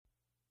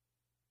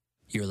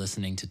You're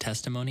listening to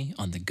Testimony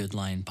on the Good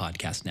Lion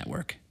Podcast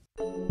Network.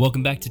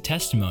 Welcome back to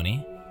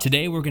Testimony.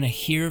 Today we're going to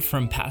hear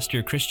from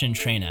Pastor Christian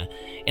Trena.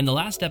 In the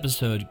last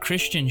episode,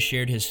 Christian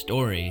shared his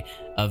story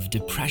of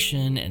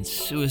depression and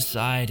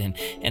suicide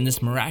and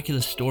this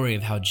miraculous story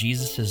of how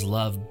Jesus'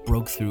 love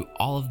broke through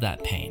all of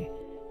that pain.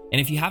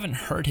 And if you haven't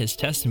heard his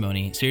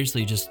testimony,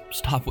 seriously, just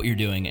stop what you're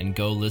doing and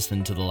go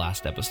listen to the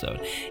last episode.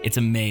 It's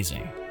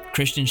amazing.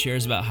 Christian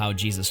shares about how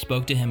Jesus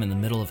spoke to him in the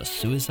middle of a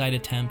suicide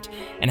attempt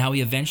and how he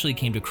eventually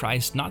came to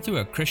Christ not through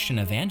a Christian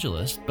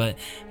evangelist, but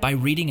by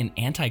reading an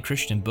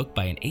anti-Christian book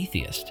by an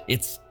atheist.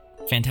 It's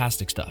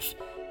fantastic stuff.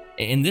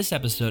 In this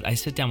episode, I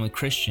sit down with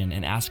Christian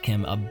and ask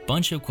him a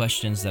bunch of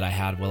questions that I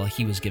had while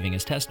he was giving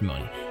his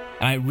testimony.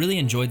 And I really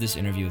enjoyed this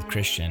interview with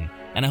Christian,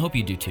 and I hope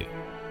you do too.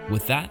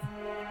 With that,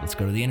 let's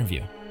go to the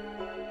interview.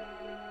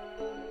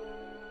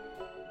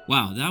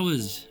 Wow, that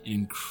was an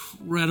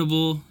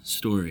incredible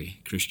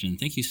story, Christian.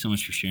 Thank you so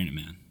much for sharing it,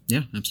 man.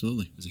 Yeah,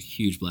 absolutely. It was a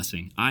huge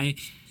blessing. I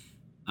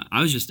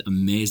was just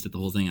amazed at the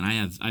whole thing, and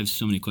I have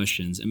so many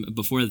questions. And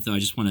before that, though, I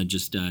just want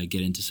to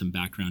get into some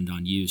background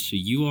on you. So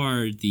you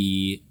are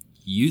the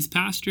youth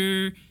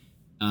pastor,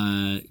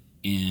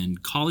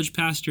 and college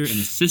pastor, and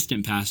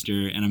assistant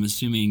pastor, and I'm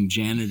assuming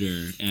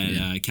janitor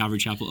at Calvary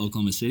Chapel,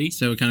 Oklahoma City.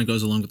 So it kind of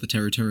goes along with the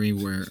territory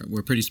where we're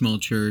a pretty small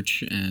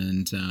church,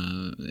 and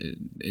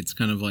it's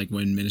kind of like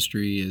when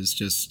ministry is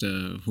just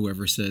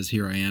whoever says,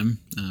 here I am.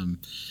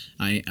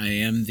 I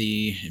am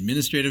the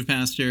administrative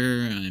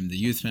pastor, I'm the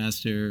youth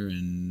pastor,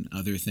 and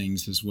other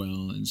things as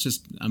well. It's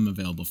just, I'm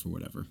available for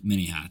whatever.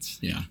 Many hats.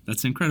 Yeah.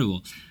 That's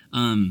incredible.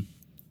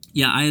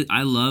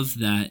 I love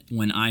that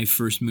when I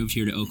first moved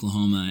here to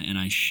Oklahoma and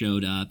I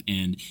showed up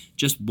and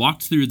just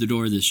walked through the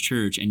door of this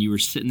church and you were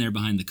sitting there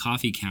behind the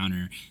coffee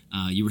counter,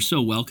 you were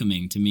so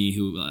welcoming to me,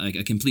 who like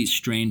a complete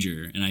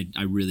stranger, and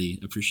I really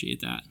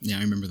appreciate that. Yeah,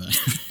 I remember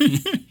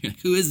that.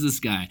 Who is this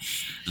guy?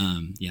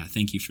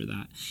 Thank you for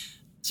that.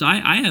 So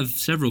I have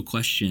several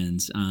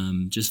questions.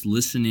 Just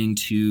listening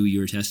to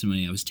your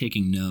testimony, I was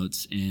taking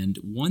notes, and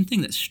one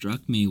thing that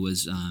struck me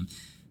was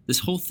this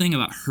whole thing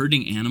about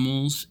hurting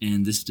animals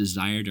and this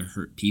desire to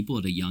hurt people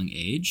at a young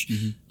age.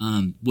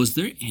 Mm-hmm. Was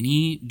there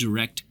any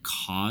direct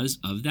cause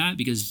of that?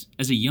 Because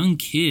as a young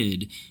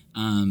kid,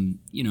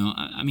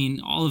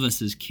 all of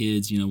us as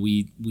kids,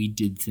 we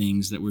did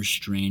things that were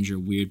strange or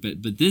weird.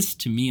 But this,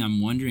 to me,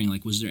 I'm wondering,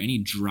 like, was there any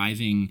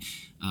driving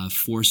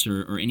force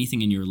or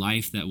anything in your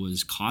life that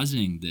was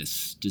causing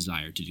this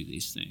desire to do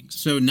these things?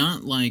 So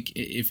not like,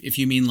 if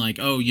you mean like,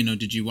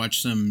 did you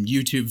watch some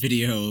YouTube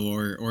video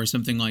or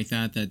something like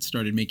that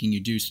started making you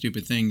do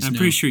stupid things? I'm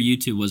pretty sure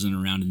YouTube wasn't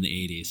around in the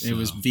 80s. So. It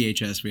was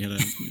VHS. We had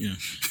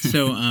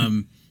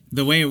So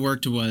the way it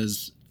worked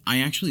was, I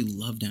actually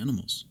loved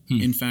animals.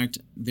 In fact,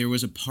 there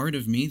was a part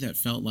of me that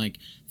felt like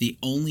the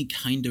only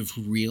kind of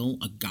real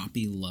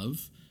agape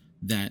love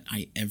that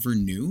I ever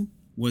knew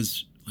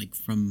was like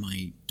from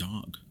my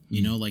dog.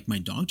 Like my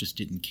dog just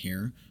didn't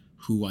care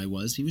who I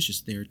was. He was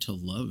just there to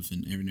love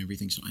and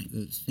everything. So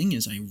the thing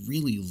is, I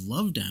really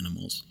loved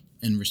animals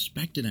and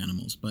respected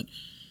animals. But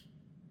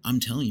I'm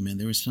telling you, man,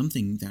 there was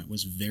something that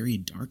was very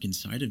dark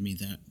inside of me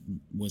that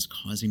was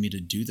causing me to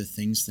do the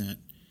things that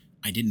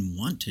I didn't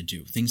want to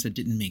do, things that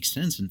didn't make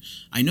sense. And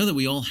I know that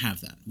we all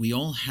have that. We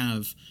all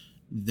have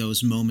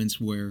those moments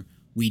where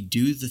we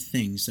do the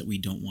things that we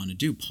don't want to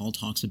do. Paul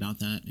talks about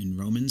that in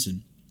Romans.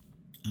 And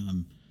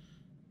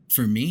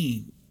for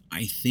me,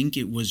 I think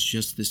it was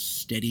just this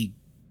steady,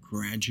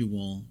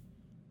 gradual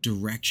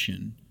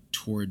direction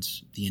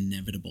towards the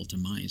inevitable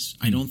demise.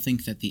 I don't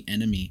think that the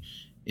enemy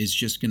is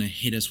just going to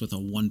hit us with a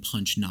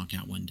one-punch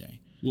knockout one day.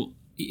 Well,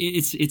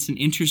 it's an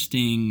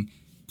interesting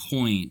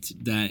point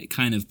that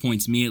kind of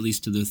points me at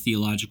least to the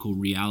theological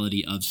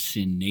reality of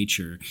sin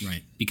nature.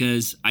 Right.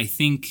 Because I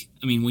think,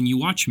 when you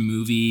watch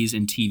movies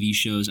and TV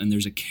shows and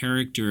there's a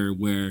character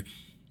where,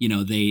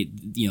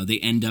 they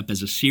end up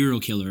as a serial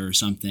killer or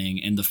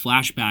something, and the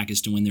flashback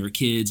is to when they were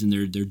kids and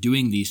they're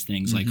doing these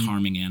things like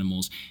harming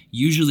animals.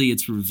 Usually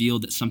it's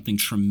revealed that something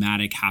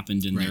traumatic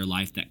happened in their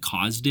life that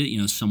caused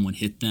it. Someone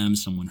hit them,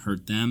 someone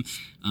hurt them.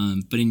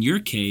 But in your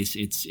case,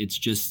 it's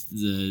just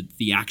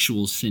the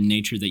actual sin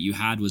nature that you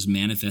had was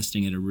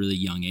manifesting at a really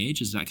young age.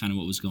 Is that kind of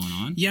what was going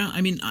on? Yeah,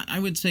 I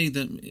would say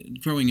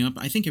that growing up,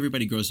 I think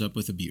everybody grows up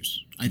with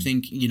abuse. I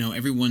think,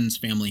 everyone's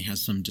family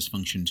has some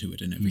dysfunction to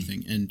it and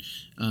everything. And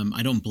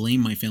I don't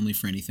blame my family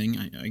for anything.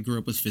 I grew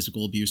up with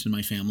physical abuse in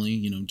my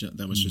family.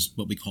 That was just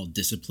what we called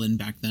discipline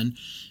back then.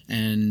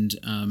 And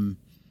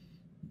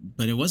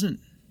but it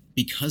wasn't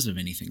because of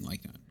anything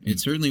like that.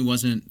 It certainly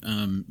wasn't,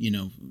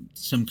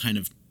 some kind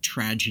of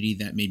tragedy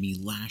that made me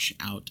lash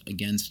out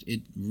against.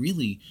 It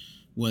really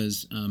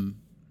was,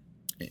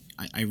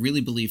 I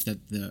really believe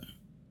that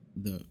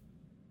the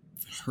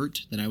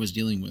hurt that I was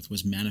dealing with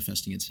was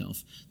manifesting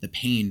itself. The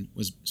pain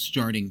was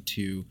starting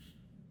to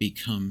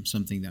become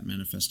something that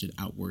manifested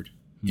outward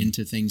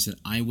into things that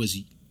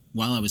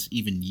while I was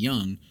even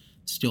young,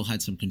 still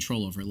had some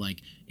control over,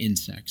 like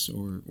insects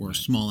or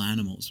small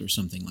animals or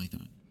something like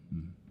that.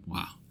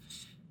 Wow.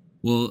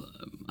 Well,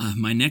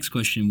 my next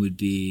question would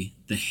be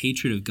the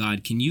hatred of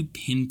God. Can you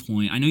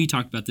pinpoint, I know you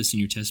talked about this in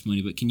your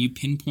testimony, but can you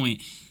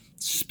pinpoint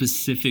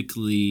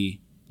specifically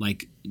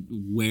like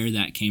where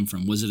that came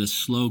from? Was it a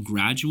slow,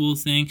 gradual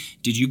thing?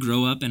 Did you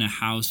grow up in a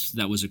house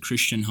that was a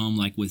Christian home,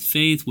 like with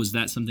faith? Was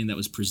that something that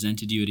was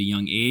presented to you at a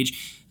young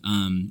age?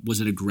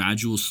 Was it a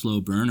gradual,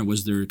 slow burn, or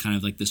was there kind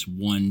of like this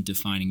one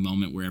defining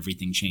moment where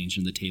everything changed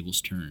and the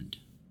tables turned?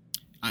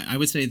 I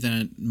would say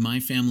that my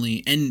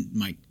family and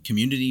my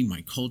community,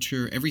 my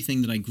culture,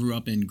 everything that I grew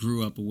up in,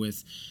 grew up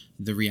with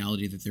the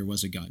reality that there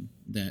was a God,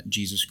 that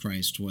Jesus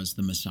Christ was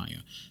the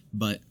Messiah.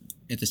 But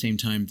at the same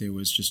time, there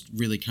was just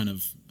really kind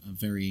of a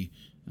very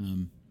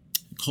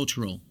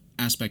cultural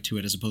aspect to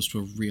it as opposed to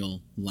a real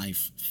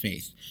life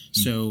faith.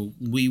 So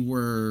we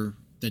were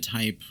the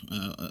type,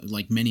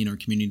 like many in our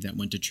community, that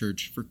went to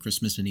church for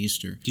Christmas and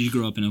Easter. Did you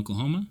grow up in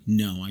Oklahoma?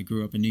 No, I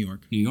grew up in New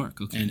York. New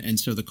York, okay. And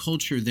so the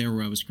culture there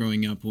where I was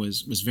growing up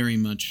was very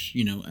much,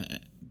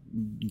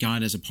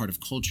 God as a part of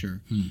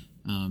culture,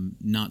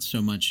 not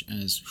so much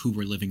as who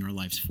we're living our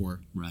lives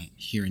for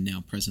here and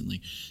now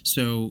presently.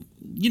 So,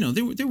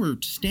 there were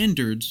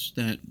standards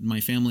that my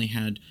family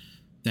had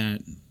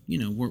that,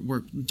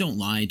 were don't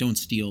lie, don't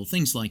steal,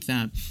 things like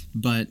that.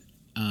 But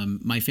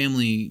my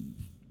family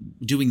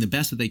doing the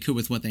best that they could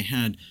with what they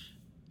had,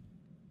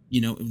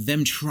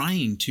 them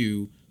trying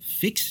to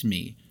fix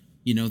me,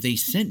 they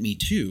sent me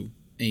to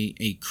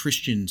a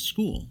Christian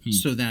school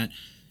so that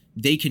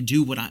they could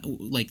do what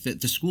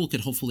the school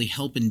could hopefully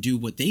help and do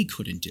what they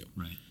couldn't do.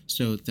 Right.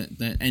 So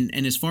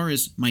and as far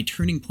as my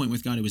turning point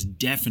with God, it was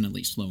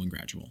definitely slow and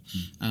gradual.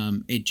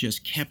 It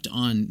just kept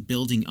on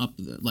building up.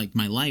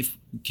 My life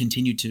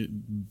continued to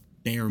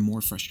bear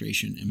more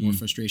frustration and more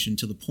frustration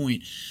to the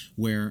point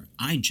where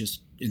I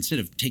just, instead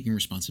of taking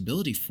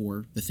responsibility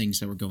for the things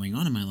that were going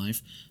on in my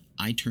life,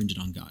 I turned it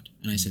on God.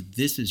 And I said,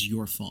 this is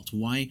your fault.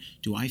 Why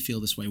do I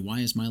feel this way? Why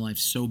is my life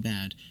so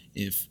bad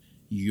if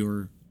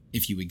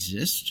you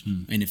exist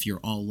and if you're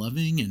all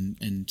loving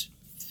and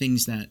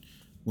things that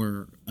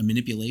were a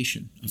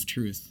manipulation of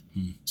truth?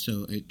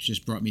 So it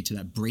just brought me to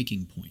that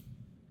breaking point.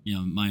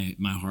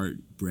 My heart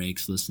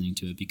breaks listening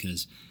to it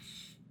because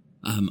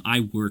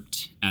I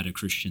worked at a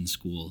Christian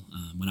school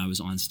when I was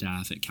on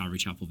staff at Calvary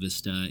Chapel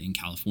Vista in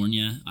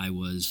California. I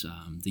was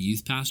the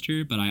youth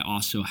pastor, but I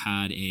also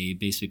had a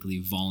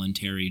basically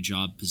voluntary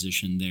job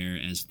position there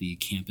as the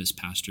campus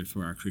pastor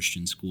for our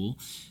Christian school.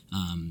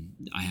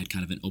 I had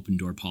kind of an open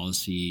door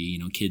policy.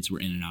 Kids were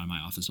in and out of my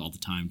office all the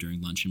time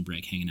during lunch and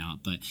break hanging out.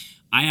 But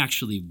I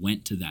actually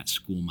went to that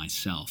school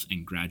myself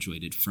and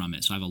graduated from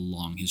it. So I have a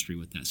long history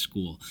with that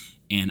school.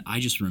 And I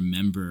just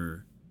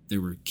remember there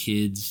were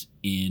kids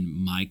in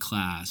my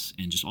class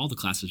and just all the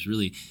classes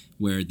really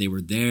where they were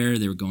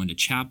going to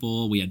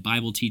chapel. We had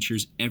Bible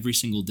teachers every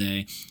single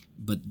day,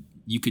 but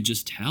you could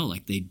just tell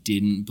like they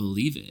didn't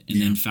believe it.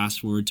 And then fast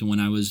forward to when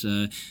I was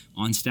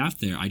on staff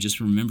there, I just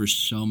remember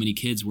so many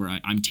kids where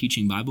I'm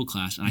teaching Bible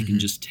class and I can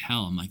just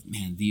tell, I'm like,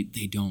 man,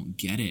 they don't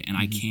get it. And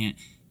I can't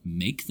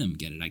make them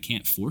get it. I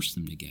can't force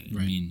them to get it.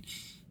 Right. I mean,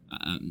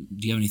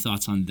 do you have any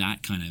thoughts on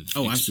that kind of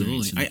experience?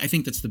 Absolutely. I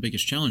think that's the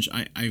biggest challenge.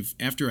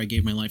 After I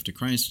gave my life to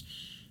Christ,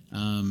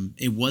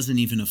 it wasn't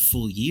even a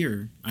full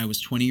year. I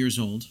was 20 years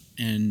old,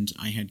 and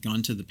I had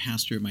gone to the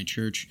pastor at my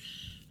church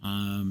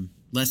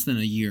less than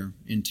a year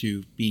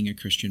into being a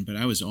Christian, but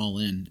I was all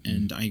in.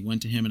 And I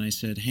went to him and I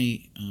said,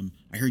 hey,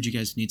 I heard you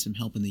guys need some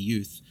help in the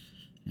youth.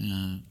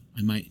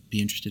 I might be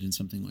interested in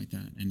something like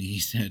that. And he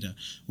said,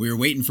 we were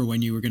waiting for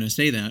when you were going to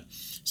say that.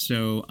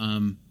 So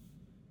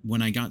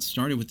when I got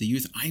started with the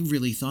youth, I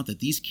really thought that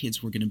these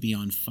kids were going to be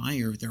on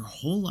fire their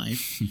whole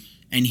life.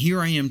 And here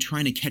I am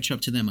trying to catch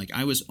up to them. Like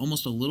I was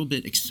almost a little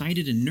bit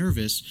excited and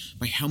nervous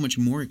by how much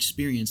more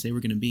experienced they were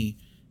going to be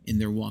in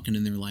their walk and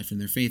in their life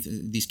and their faith.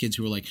 These kids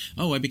who were like,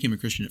 oh, I became a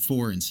Christian at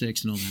 4 and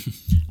 6 and all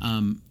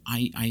that.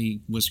 I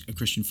was a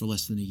Christian for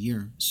less than a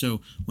year.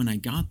 So when I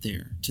got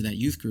there to that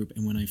youth group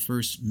and when I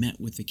first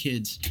met with the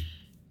kids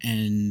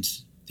and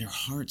their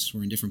hearts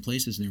were in different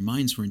places and their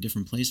minds were in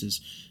different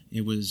places,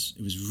 it was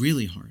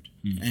really hard.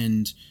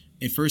 And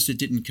at first it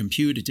didn't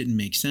compute, it didn't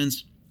make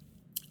sense.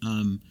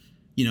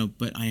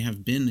 But I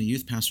have been a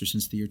youth pastor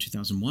since the year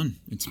 2001.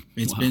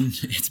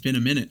 It's been a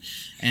minute,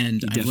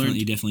 and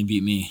you definitely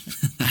beat me.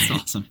 That's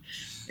awesome.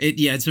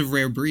 It's a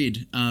rare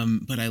breed.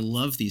 But I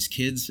love these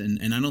kids,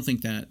 and I don't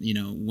think that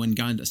when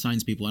God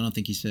assigns people, I don't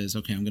think He says,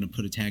 "Okay, I'm going to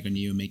put a tag on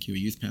you and make you a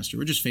youth pastor."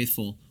 We're just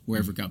faithful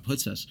wherever God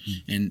puts us,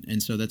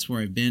 and so that's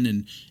where I've been,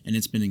 and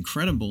it's been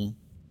incredible.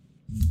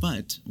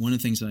 But one of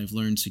the things that I've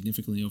learned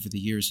significantly over the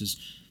years is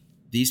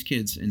these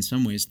kids, in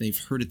some ways, they've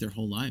heard it their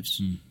whole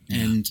lives.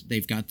 And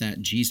they've got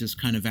that Jesus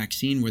kind of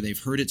vaccine where they've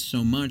heard it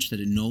so much that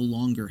it no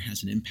longer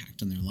has an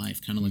impact on their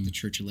life, kind of like the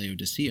Church of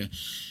Laodicea.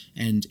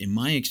 And in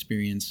my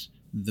experience,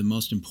 the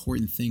most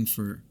important thing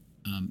for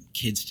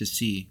kids to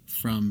see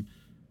from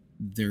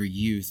their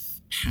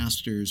youth,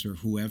 pastors or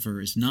whoever,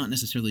 is not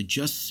necessarily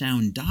just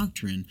sound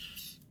doctrine,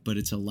 but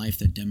it's a life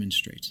that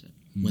demonstrates it.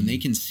 When they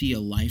can see a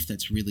life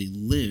that's really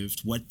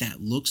lived, what that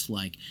looks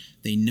like,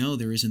 they know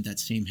there isn't that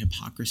same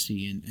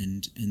hypocrisy,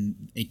 and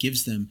it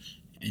gives them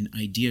an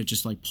idea,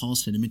 just like Paul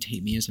said,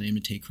 imitate me as I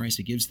imitate Christ.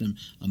 It gives them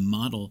a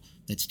model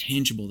that's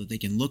tangible that they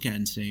can look at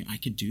and say, I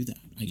could do that.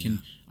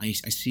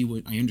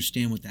 I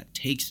understand what that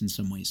takes in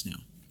some ways now.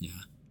 Yeah,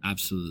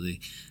 absolutely.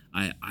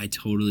 I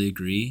totally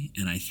agree.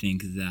 And I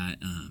think that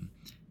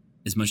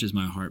as much as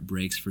my heart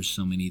breaks for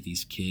so many of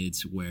these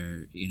kids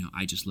where,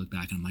 I just look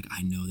back and I'm like,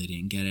 I know they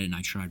didn't get it and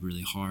I tried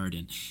really hard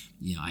and,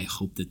 I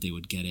hope that they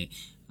would get it.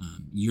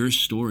 Your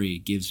story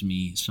gives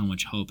me so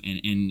much hope. And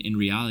in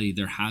reality,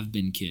 there have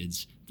been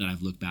kids that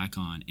I've looked back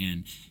on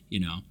and,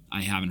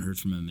 I haven't heard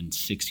from them in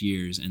 6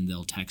 years and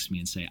they'll text me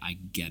and say, I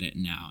get it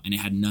now. And it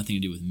had nothing to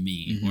do with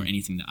me or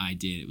anything that I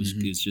did. It was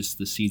just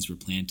the seeds were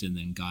planted and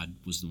then God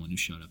was the one who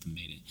showed up and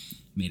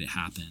made it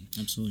happen.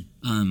 Absolutely.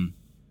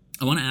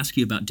 I want to ask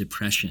you about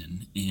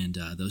depression and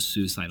those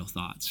suicidal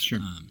thoughts. Sure.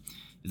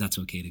 If that's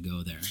okay to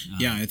go there.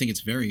 Yeah, I think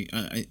it's very,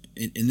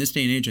 in this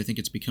day and age, I think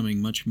it's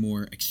becoming much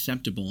more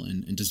acceptable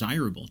and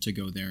desirable to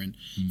go there. And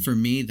for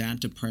me,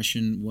 that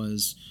depression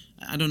was,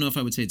 I don't know if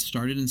I would say it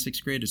started in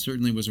 6th grade. It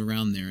certainly was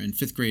around there. And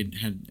 5th grade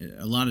had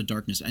a lot of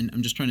darkness. And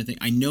I'm just trying to think.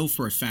 I know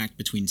for a fact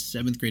between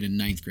 7th grade and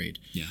 9th grade,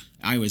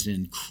 I was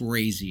in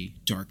crazy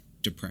dark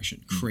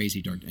depression,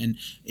 crazy dark. And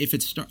if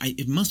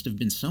it must have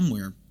been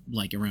somewhere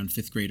like around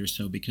 5th grade or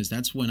so, because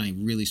that's when I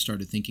really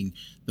started thinking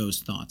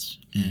those thoughts.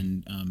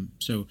 And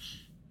so,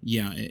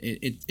 yeah,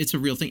 it's a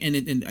real thing.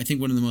 And I think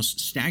one of the most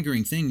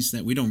staggering things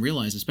that we don't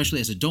realize, especially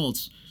as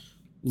adults,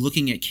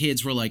 looking at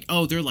kids, we're like,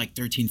 oh, they're like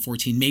 13,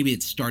 14. Maybe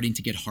it's starting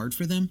to get hard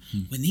for them.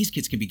 When these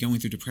kids can be going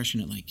through depression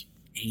at like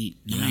 8,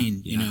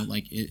 9,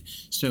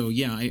 So,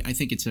 yeah, I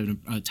think it's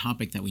a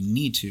topic that we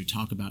need to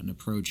talk about and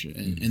approach.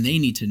 And they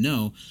need to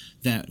know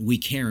that we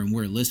care and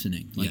we're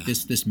listening. Like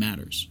this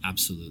matters.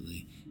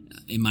 Absolutely.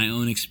 In my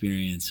own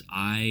experience,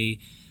 I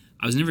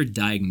was never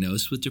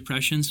diagnosed with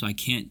depression, so I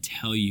can't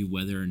tell you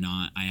whether or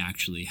not I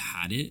actually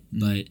had it.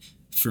 But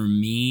for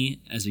me,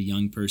 as a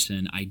young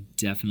person, I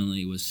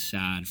definitely was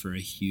sad for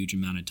a huge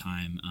amount of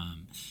time.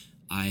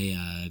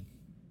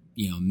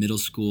 Middle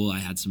school, I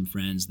had some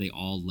friends. They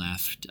all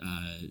left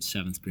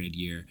 7th grade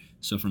year.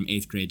 So from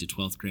 8th grade to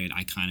 12th grade,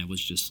 I kind of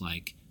was just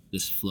like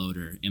this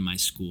floater in my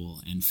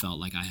school and felt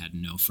like I had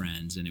no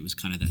friends. And it was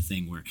kind of that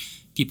thing where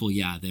people,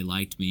 they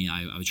liked me.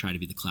 I would try to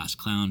be the class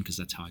clown because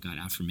that's how I got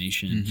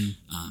affirmation.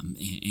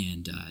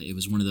 It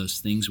was one of those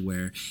things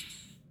where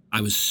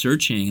I was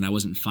searching and I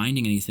wasn't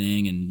finding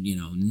anything and,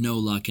 no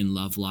luck in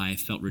love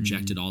life, felt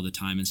rejected all the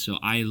time. And so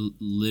I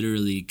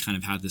literally kind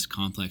of had this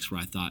complex where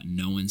I thought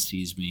no one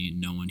sees me,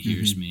 no one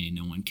hears me,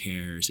 no one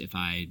cares. If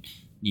I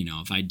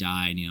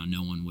died,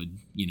 no one would,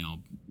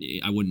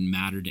 I wouldn't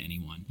matter to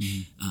anyone.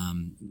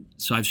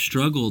 So I've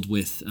struggled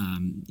with,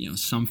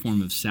 some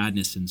form of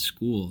sadness in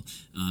school.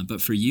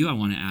 But for you, I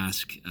want to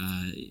ask,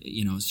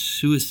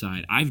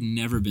 suicide. I've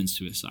never been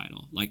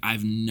suicidal. Like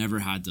I've never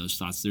had those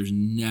thoughts. There's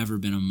never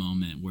been a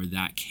moment where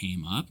that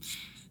came up.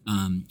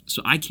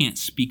 So I can't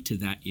speak to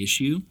that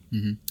issue.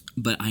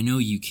 But I know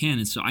you can.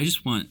 And so I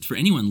just want, for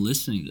anyone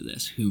listening to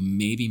this who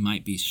maybe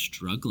might be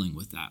struggling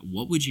with that,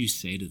 what would you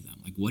say to them?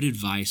 Like what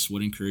advice,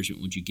 what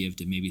encouragement would you give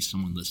to maybe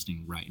someone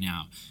listening right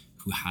now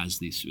who has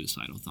these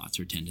suicidal thoughts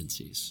or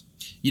tendencies?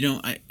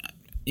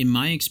 In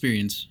my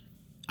experience,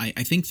 I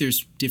think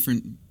there's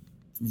different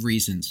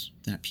reasons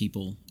that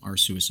people are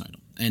suicidal.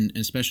 And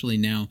especially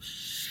now,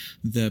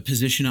 the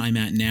position I'm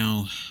at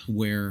now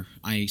where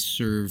I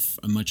serve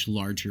a much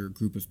larger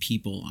group of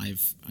people,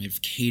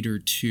 I've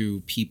catered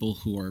to people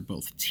who are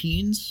both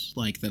teens,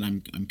 like that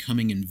I'm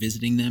coming and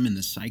visiting them in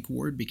the psych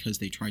ward because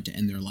they tried to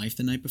end their life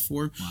the night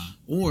before. Wow.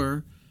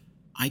 Or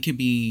I could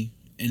be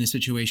in a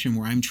situation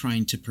where I'm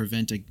trying to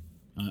prevent a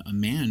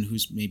man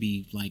who's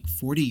maybe like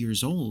 40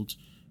 years old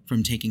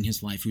from taking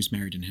his life, who's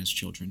married and has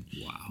children.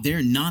 Wow.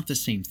 They're not the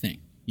same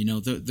thing.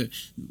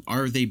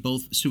 Are they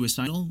both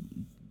suicidal?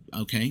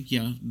 Okay,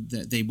 yeah,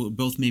 they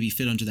both maybe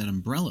fit under that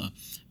umbrella,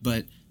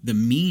 but the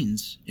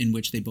means in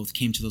which they both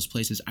came to those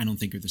places, I don't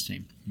think are the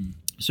same.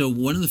 So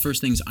one of the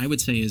first things I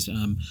would say is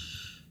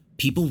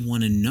people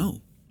want to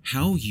know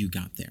how you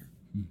got there.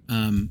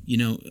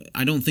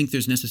 I don't think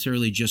there's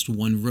necessarily just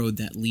one road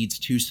that leads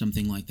to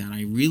something like that.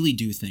 I really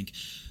do think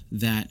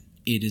that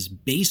it is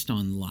based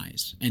on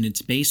lies, and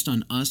it's based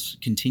on us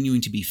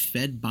continuing to be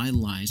fed by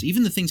lies.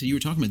 Even the things that you were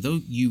talking about,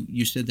 though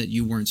you said that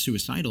you weren't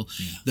suicidal,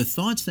 the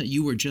thoughts that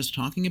you were just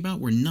talking about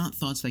were not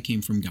thoughts that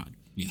came from God.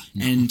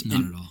 Not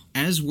at all.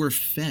 As we're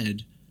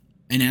fed,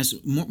 and as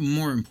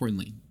more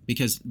importantly,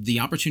 because the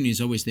opportunity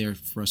is always there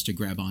for us to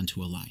grab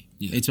onto a lie.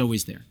 It's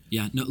always there.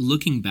 No,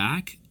 looking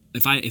back,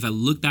 if I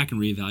look back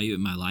and reevaluate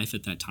my life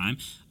at that time,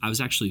 I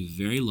was actually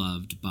very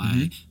loved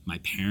by my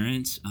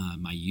parents,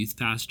 my youth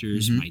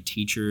pastors, my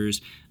teachers.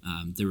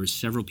 There were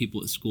several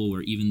people at school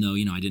where even though,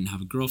 I didn't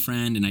have a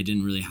girlfriend and I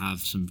didn't really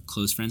have some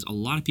close friends, a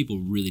lot of people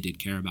really did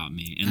care about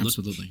me. And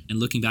Absolutely.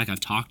 Looking back, I've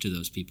talked to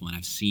those people and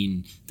I've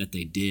seen that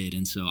they did.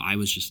 And so I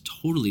was just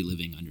totally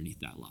living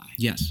underneath that lie.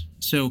 Yes.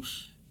 So,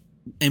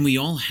 and we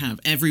all have,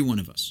 every one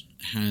of us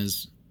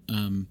has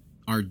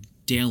our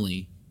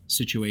daily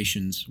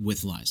situations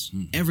with lies.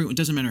 Everyone, it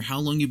doesn't matter how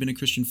long you've been a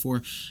Christian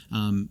for,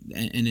 and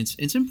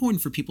it's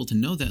important for people to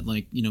know that,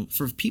 like, you know,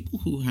 for people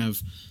who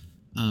have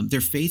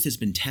their faith has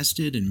been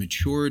tested and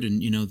matured,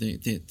 and, you know,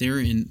 they're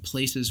in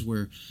places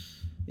where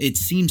it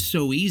seems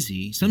so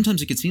easy.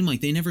 Sometimes it could seem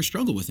like they never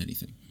struggle with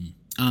anything,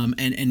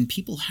 and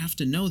people have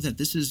to know that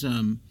this is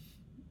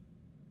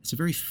it's a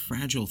very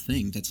fragile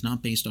thing that's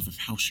not based off of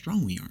how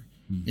strong we are.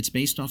 It's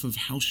based off of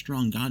how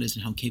strong God is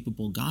and how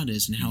capable God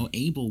is and how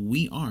able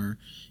we are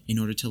in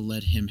order to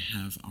let him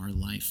have our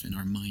life and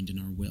our mind and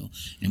our will.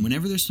 And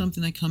whenever there's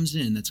something that comes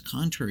in that's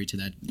contrary to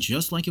that,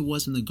 just like it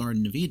was in the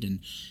Garden of Eden,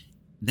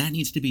 that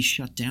needs to be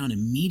shut down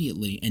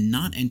immediately and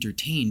not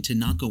entertained, to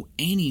not go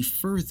any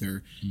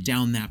further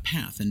down that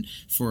path. And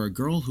for a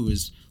girl who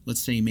is,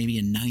 let's say, maybe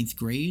in 9th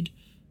grade,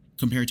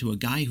 compared to a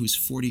guy who's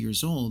 40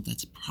 years old,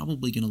 that's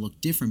probably going to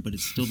look different, but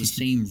it's still the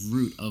same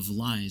root of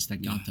lies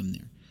that got them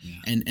there.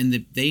 Yeah. And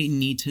that they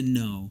need to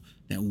know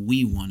that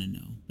we want to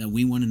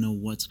know,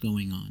 what's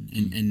going on,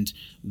 and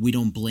we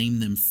don't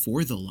blame them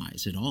for the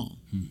lies at all.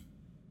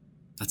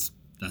 That's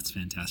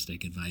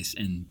fantastic advice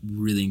and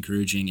really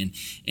encouraging,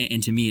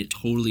 and to me it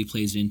totally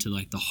plays into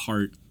like the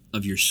heart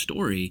of your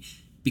story,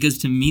 because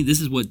to me this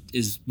is what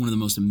is one of the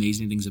most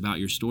amazing things about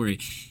your story.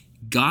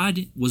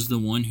 God was the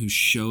one who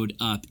showed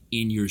up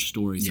in your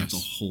story throughout the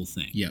whole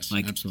thing. Yes,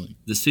 like absolutely.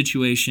 The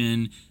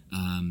situation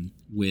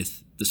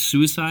with the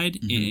suicide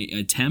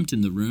attempt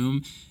in the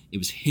room, it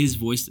was his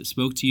voice that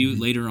spoke to you.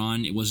 Later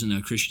on, it wasn't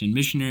a Christian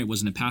missionary, it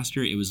wasn't a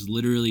pastor, it was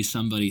literally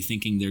somebody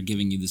thinking they're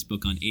giving you this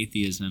book on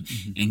atheism,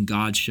 and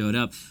God showed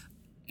up.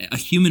 A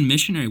human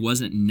missionary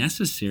wasn't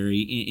necessary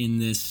in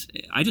this.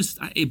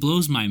 It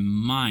blows my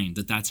mind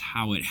that that's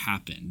how it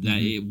happened.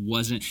 That it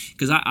wasn't,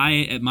 because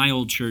I at my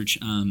old church,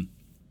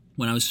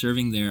 when I was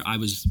serving there, I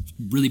was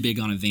really big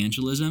on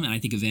evangelism, and I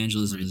think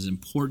evangelism is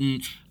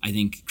important. I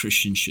think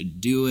Christians should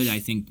do it. I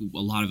think a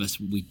lot of us,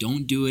 we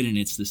don't do it, and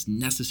it's this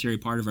necessary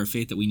part of our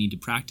faith that we need to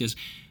practice.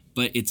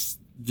 But it's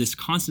this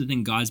constant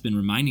thing God's been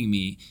reminding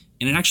me,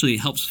 and it actually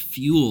helps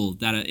fuel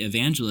that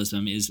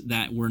evangelism, is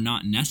that we're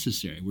not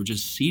necessary. We're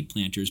just seed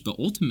planters, but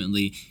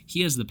ultimately,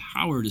 he has the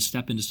power to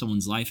step into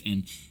someone's life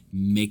and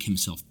make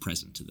himself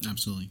present to them.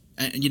 Absolutely.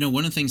 And, you know,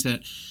 one of the things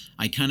that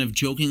I kind of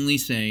jokingly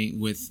say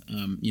with,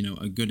 you know,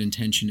 a good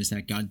intention is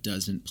that God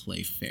doesn't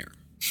play fair.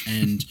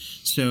 And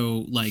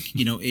so, like,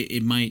 you know,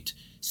 it might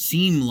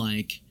seem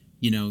like,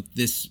 you know,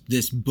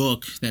 this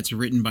book that's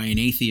written by an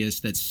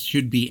atheist that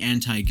should be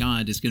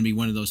anti-God is going to be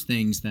one of those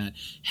things that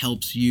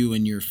helps you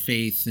in your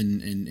faith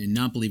and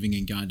not believing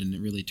in God. And it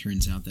really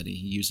turns out that he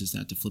uses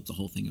that to flip the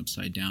whole thing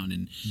upside down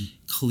and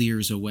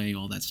clears away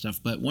all that stuff.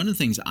 But one of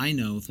the things I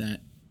know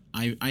that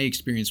I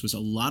experienced was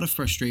a lot of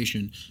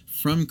frustration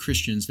from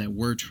Christians that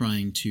were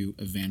trying to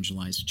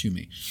evangelize to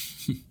me.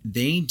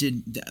 They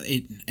did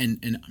it,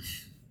 and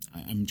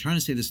I'm trying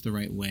to say this the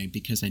right way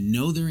because I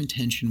know their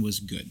intention was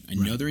good. I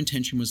know their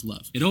intention was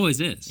love. It always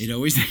is. It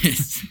always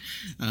is.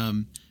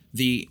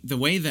 The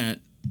way that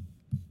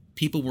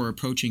people were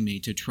approaching me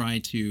to try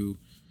to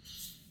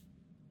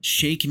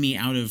shake me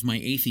out of my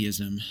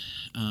atheism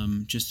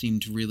just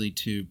seemed really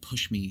to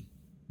push me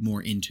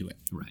more into it,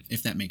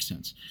 if that makes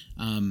sense.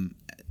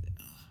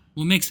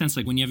 Well, it makes sense.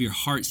 Like when you have your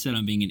heart set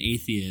on being an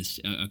atheist,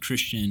 a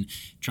Christian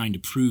trying to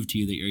prove to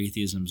you that your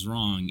atheism is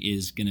wrong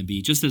is going to be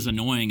just as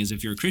annoying as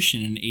if you're a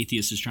Christian and an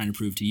atheist is trying to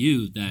prove to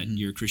you that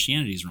your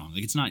Christianity is wrong.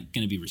 Like it's not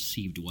going to be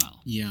received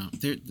well. Yeah,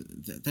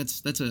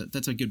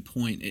 that's a good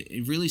point.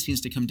 It really seems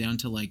to come down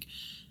to like,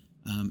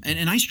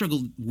 and I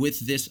struggled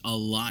with this a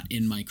lot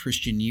in my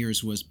Christian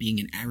years, was being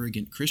an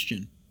arrogant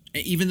Christian.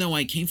 Even though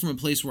I came from a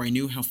place where I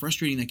knew how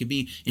frustrating that could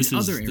be in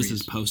other areas. This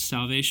is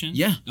post-salvation?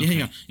 Yeah.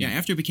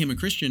 After I became a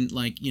Christian,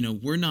 like, you know,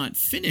 we're not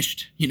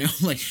finished, you know,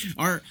 like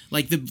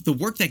the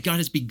work that God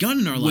has begun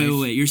in our life.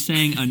 Wait, you're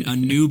saying a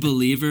new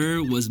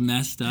believer was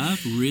messed up?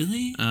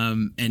 Really?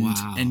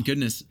 And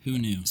goodness. Who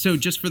knew? So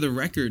just for the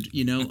record,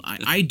 you know,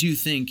 I do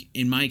think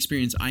in my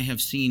experience, I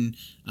have seen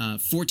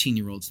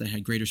 14-year-olds that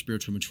had greater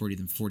spiritual maturity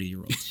than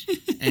 40-year-olds.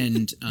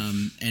 and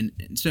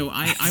so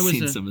I was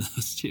seen some of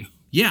those too.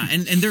 Yeah,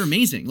 and they're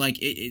amazing. Like,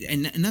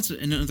 and that's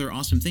another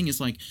awesome thing is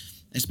like,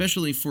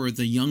 especially for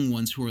the young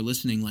ones who are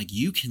listening, like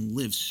you can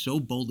live so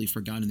boldly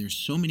for God, and there's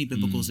so many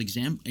biblical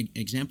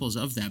examples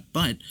of that.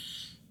 But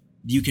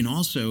you can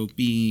also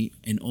be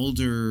an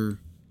older,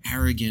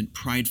 arrogant,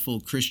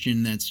 prideful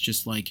Christian that's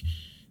just like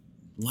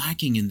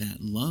lacking in that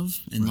love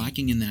and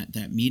lacking in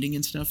that meeting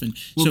and stuff. And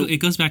well, so it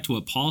goes back to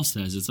what Paul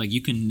says. It's like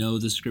you can know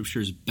the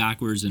scriptures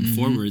backwards and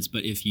forwards,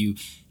 but if you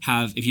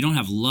don't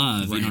have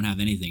love, you don't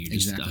have anything. You're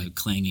just a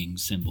clanging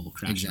cymbal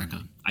crashing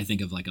around. I think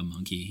of like a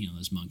monkey, you know,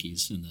 those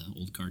monkeys in the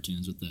old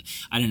cartoons with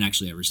I didn't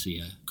actually ever see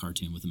a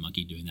cartoon with a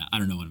monkey doing that. I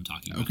don't know what I'm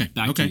talking about.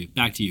 Okay.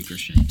 Back to you,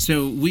 Christian.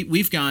 So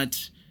we've got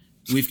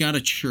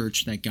a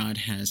church that God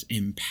has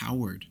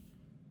empowered.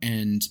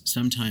 And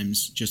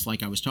sometimes, just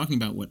like I was talking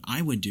about, what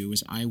I would do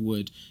is I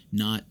would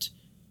not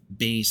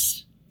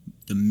base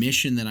the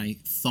mission that I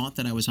thought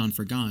that I was on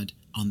for God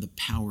on the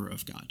power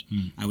of God.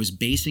 I was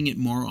basing it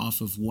more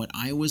off of what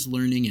I was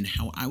learning and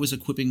how I was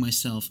equipping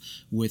myself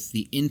with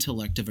the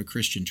intellect of a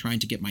Christian, trying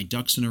to get my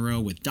ducks in a row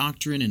with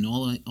doctrine and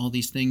all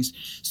these things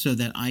so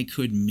that I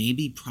could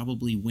maybe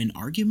probably win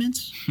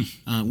arguments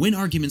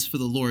for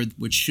the Lord,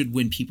 which should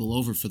win people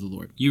over for the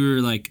Lord. You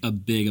were like a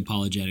big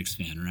apologetics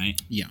fan, right?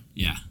 Yeah.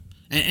 Yeah.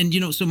 And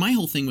so my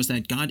whole thing was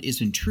that God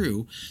isn't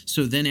true.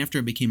 So then after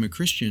I became a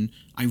Christian,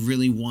 I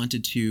really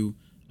wanted to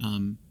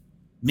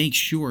make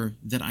sure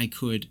that I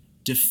could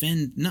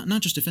defend,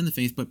 not just defend the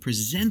faith, but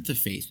present the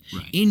faith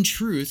in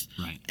truth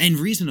and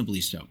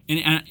reasonably so.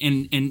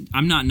 And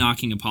I'm not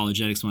knocking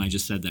apologetics when I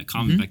just said that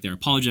comment back there.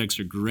 Apologetics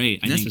are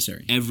great.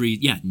 Necessary.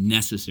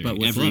 Necessary. But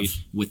with love.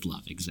 With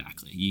love,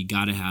 exactly. You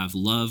got to have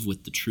love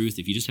with the truth.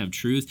 If you just have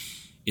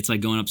truth, it's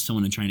like going up to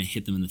someone and trying to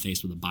hit them in the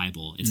face with a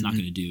Bible. It's not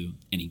going to do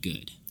any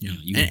good. Yeah.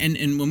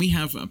 And when we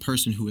have a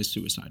person who is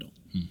suicidal,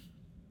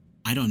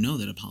 I don't know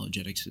that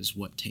apologetics is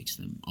what takes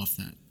them off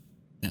that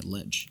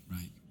ledge.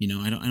 Right.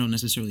 I don't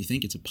necessarily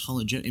think it's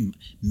apologetic.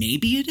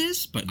 Maybe it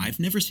is, but I've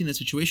never seen that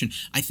situation.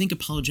 I think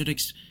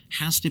apologetics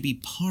has to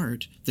be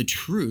the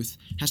truth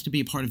has to be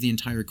a part of the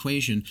entire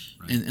equation.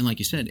 Right. And like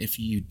you said, if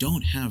you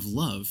don't have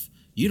love,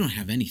 you don't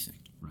have anything.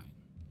 Right.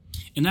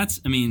 And that's,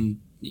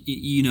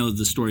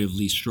 the story of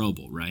Lee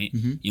Strobel, right?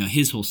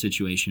 His whole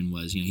situation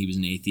was, he was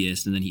an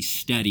atheist, and then he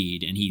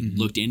studied and he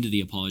looked into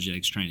the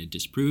apologetics trying to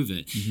disprove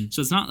it.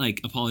 So it's not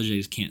like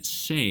apologetics can't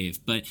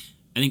save, but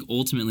I think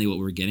ultimately what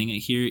we're getting at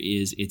here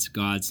is it's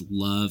God's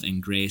love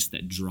and grace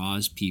that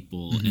draws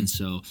people. And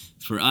so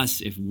for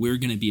us, if we're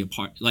going to be a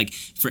part, like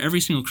for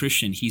every single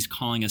Christian, he's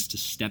calling us to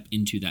step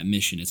into that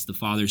mission. It's the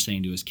Father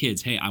saying to his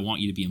kids, hey, I want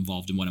you to be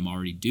involved in what I'm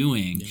already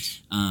doing.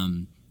 Yes.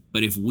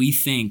 But if we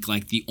think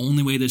like the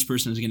only way this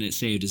person is going to get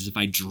saved is if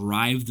I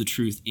drive the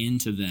truth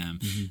into them,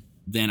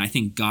 then I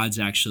think God's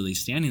actually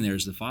standing there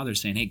as the Father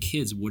saying, hey,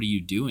 kids, what are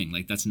you doing?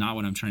 Like, that's not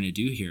what I'm trying to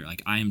do here.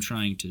 Like, I am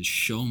trying to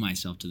show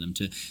myself to them,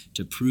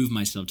 to prove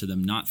myself to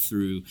them, not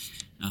through,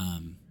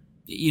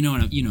 you know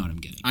what I'm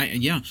getting.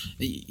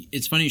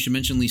 It's funny you should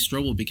mention Lee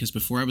Strobel, because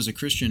before I was a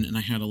Christian and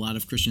I had a lot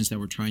of Christians that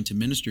were trying to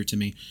minister to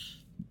me,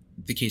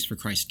 the Case for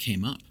Christ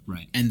came up.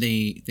 Right. And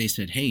they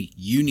said, hey,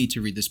 you need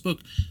to read this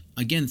book.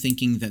 Again,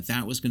 thinking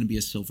that was going to be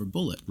a silver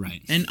bullet.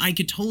 Right. And I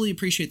could totally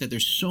appreciate that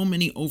there's so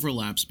many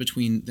overlaps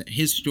between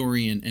his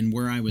story and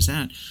where I was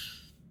at.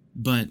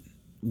 But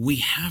we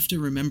have to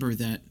remember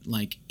that,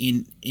 like,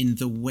 in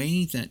the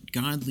way that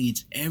God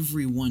leads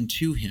everyone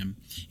to him,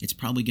 it's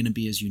probably going to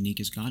be as unique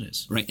as God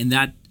is. Right. And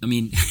that,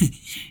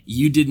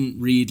 you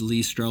didn't read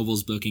Lee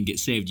Strobel's book and get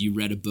saved. You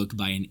read a book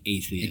by an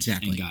atheist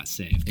and got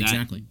saved.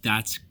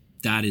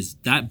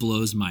 That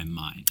blows my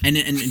mind. And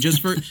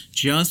just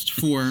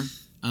for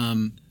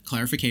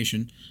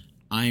clarification,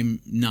 I'm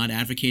not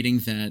advocating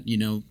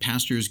that,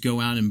 pastors go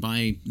out and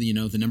buy, the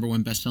number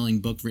one best-selling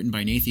book written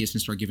by an atheist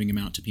and start giving them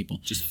out to people.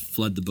 Just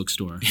flood the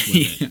bookstore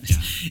with it. Yeah.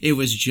 It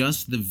was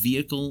just the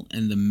vehicle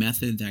and the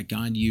method that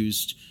God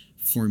used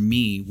for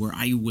me, where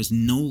I was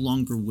no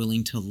longer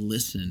willing to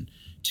listen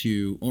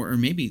to, or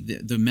maybe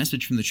the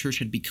message from the church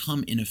had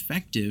become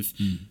ineffective,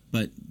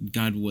 but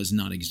God was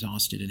not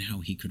exhausted in how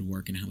he could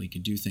work and how he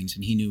could do things.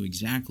 And he knew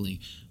exactly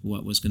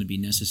what was going to be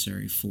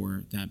necessary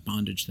for that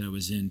bondage that I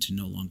was in to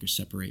no longer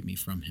separate me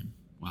from him.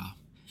 Wow.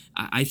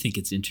 I think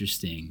it's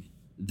interesting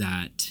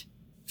that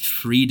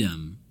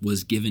freedom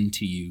was given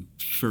to you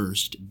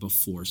first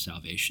before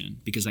salvation,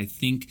 because I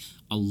think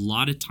a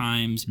lot of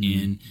times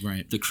in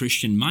the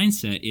Christian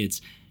mindset,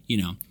 it's,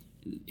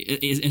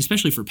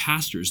 especially for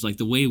pastors, like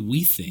the way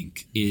we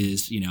think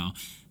is,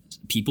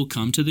 people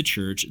come to the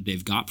church,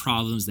 they've got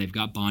problems, they've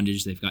got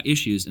bondage, they've got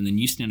issues, and then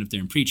you stand up there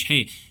and preach,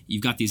 hey,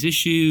 you've got these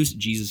issues,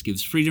 Jesus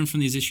gives freedom from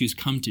these issues,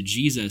 come to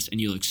Jesus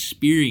and you'll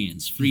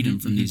experience freedom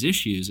from these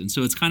issues. And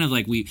so it's kind of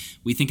like we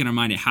think in our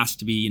mind it has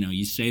to be,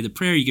 you say the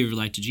prayer, you give your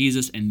life to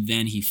Jesus, and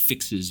then he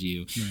fixes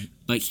you. Right.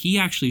 But he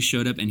actually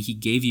showed up and he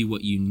gave you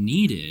what you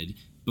needed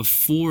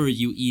before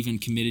you even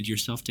committed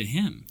yourself to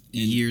him.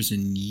 And years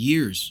and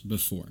years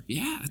before.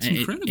 Yeah, it's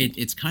incredible.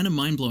 It's kind of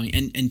mind-blowing.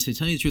 And to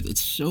tell you the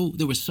truth,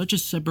 there was such a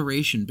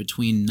separation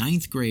between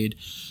ninth grade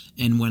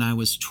and when I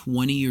was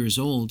 20 years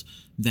old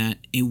that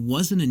it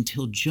wasn't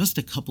until just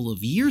a couple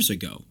of years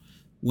ago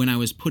when I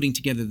was putting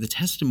together the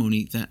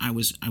testimony that I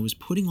was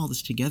putting all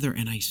this together,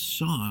 and I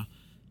saw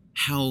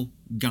how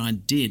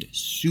God did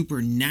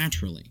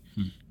supernaturally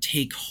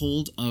take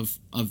hold of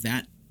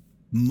that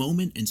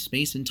moment and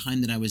space and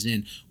time that I was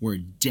in, where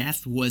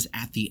death was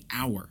at the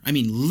hour. I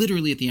mean,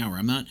 literally at the hour.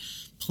 I'm not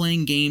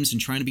playing games and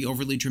trying to be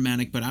overly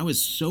dramatic, but I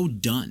was so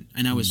done,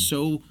 and I was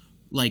so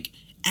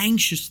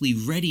anxiously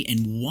ready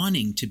and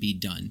wanting to be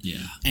done.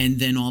 Yeah. And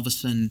then all of a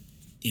sudden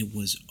it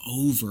was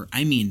over.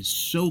 I mean,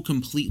 so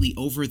completely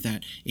over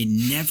that it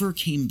never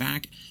came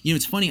back.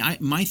 It's funny.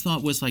 My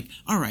thought was like,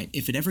 all right,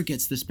 if it ever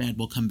gets this bad,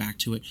 we'll come back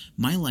to it.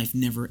 My life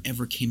never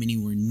ever came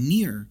anywhere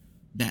near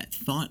that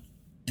thought,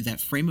 that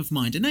frame of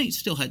mind. And I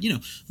still had,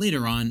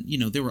 later on,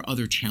 there were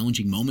other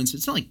challenging moments.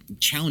 It's not like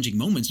challenging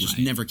moments just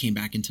never came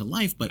back into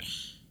life, but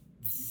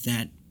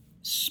that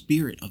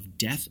spirit of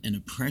death and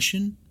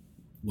oppression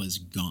was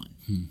gone.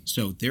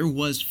 So there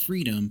was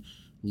freedom.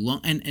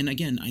 And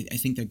again, I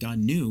think that God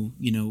knew,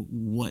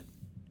 what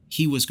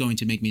he was going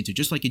to make me into,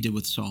 just like he did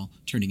with Saul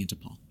turning into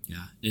Paul.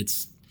 Yeah,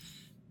 it's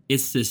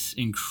this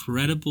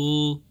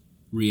incredible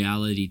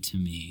reality to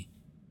me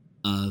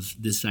of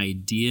this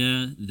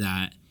idea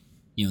that,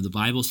 the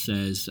Bible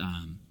says,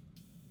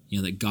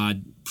 that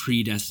God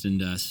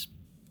predestined us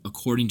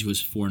according to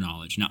his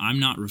foreknowledge. Now, I'm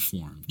not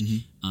Reformed.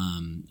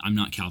 I'm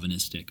not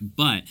Calvinistic,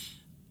 but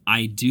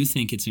I do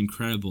think it's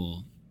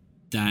incredible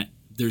that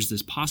there's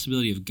this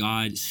possibility of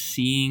God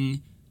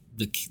seeing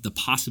the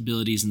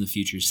possibilities in the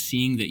future,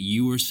 seeing that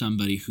you are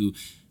somebody who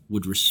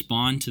would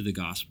respond to the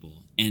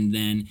gospel, and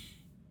then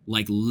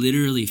like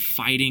literally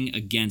fighting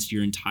against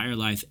your entire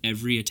life,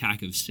 every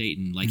attack of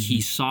Satan. Like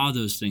he saw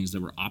those things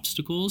that were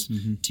obstacles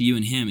to you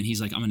and him. And he's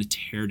like, I'm going to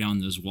tear down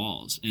those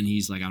walls. And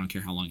he's like, I don't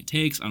care how long it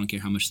takes. I don't care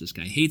how much this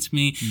guy hates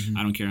me.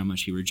 I don't care how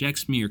much he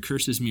rejects me or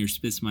curses me or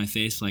spits in my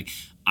face. Like,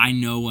 I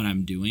know what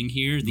I'm doing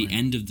here. The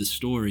end of the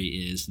story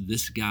is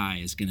this guy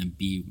is going to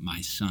be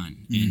my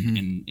son.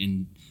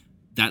 And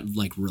that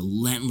like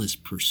relentless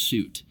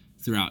pursuit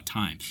throughout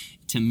time.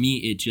 To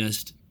me,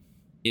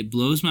 it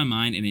blows my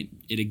mind, and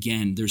it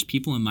again, there's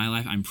people in my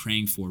life I'm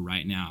praying for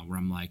right now where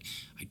I'm like,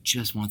 I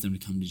just want them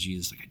to come to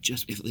Jesus.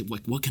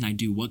 Like, what can I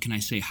do? What can I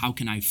say? How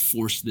can I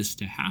force this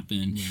to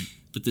happen? Right.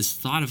 But this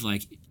thought of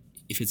like,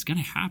 if it's going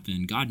to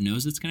happen, God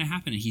knows it's going to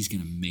happen, and he's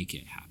going to make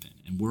it happen.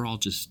 And we're all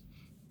just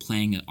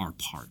playing our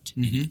part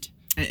in it.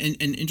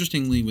 And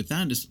interestingly with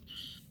that is,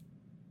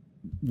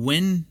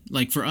 when,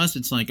 like for us,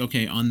 it's like,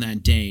 okay, on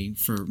that day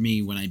for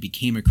me, when I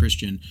became a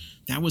Christian,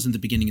 that wasn't the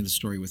beginning of the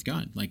story with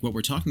God. Like what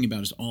we're talking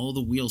about is all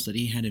the wheels that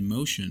he had in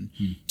motion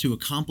to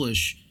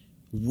accomplish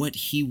what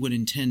he would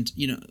intend.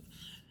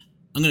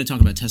 I'm going to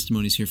talk about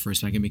testimonies here for a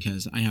second,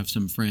 because I have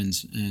some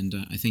friends, and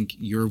I think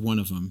you're one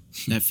of them,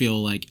 that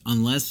feel like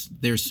unless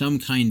there's some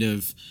kind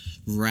of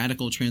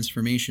radical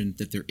transformation,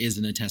 that there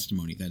isn't a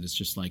testimony, that it's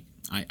just like,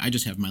 I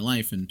just have my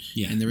life, and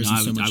there isn't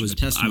so much of a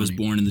testimony. I was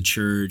born in the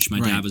church. My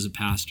dad was a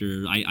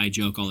pastor. I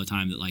joke all the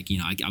time that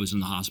I was in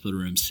the hospital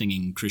room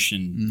singing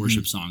Christian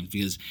worship songs,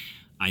 because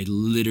I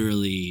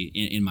literally,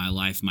 in my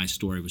life, my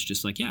story was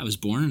just like, I was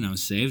born and I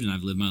was saved, and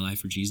I've lived my life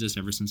for Jesus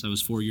ever since I was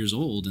 4 years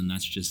old. And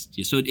that's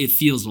just, so it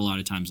feels a lot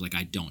of times like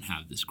I don't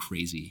have this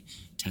crazy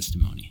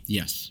testimony.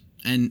 Yes.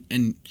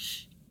 And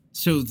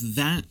so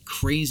that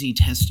crazy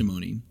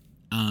testimony,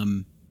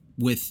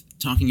 with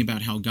talking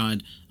about how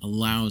God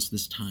allows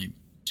this time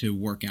to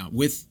work out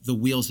with the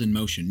wheels in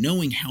motion,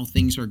 knowing how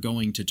things are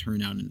going to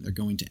turn out and they're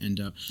going to end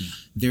up.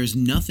 There's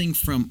nothing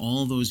from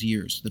all those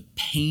years, the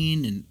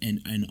pain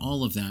and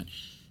all of that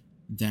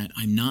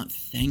I'm not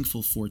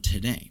thankful for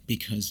today,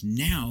 because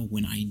now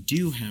when I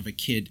do have a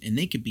kid, and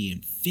they could be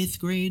in 5th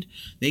grade,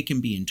 they can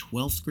be in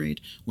 12th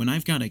grade, when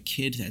I've got a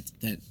kid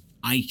that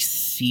I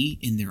see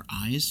in their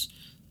eyes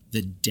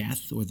the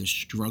death or the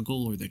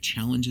struggle or the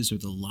challenges or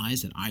the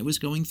lies that I was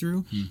going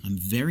through, I'm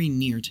very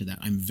near to that.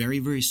 I'm very,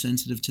 very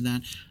sensitive to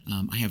that.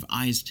 I have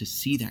eyes to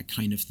see that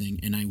kind of thing,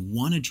 and I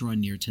want to draw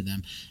near to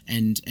them.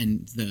 And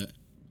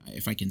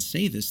if I can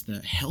say this, the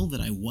hell that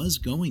I was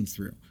going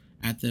through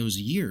at those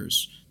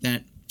years,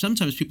 that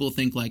sometimes people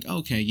think like,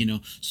 okay,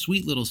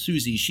 sweet little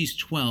Susie, she's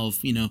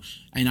 12,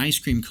 an ice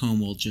cream cone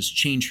will just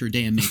change her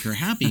day and make her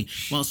happy.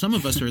 While some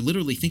of us are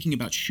literally thinking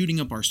about shooting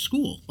up our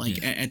school,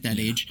 at that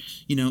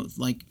age,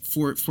 like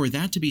for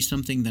that to be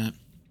something that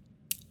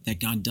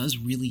God does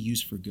really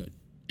use for good.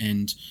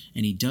 And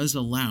he does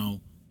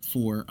allow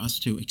for us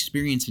to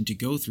experience and to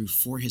go through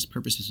for his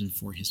purposes and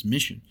for his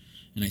mission.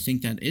 And I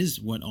think that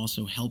is what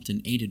also helped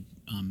and aided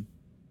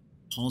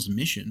Paul's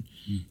mission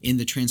in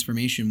the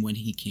transformation when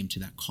he came to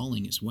that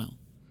calling as well.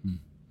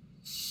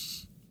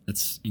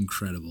 That's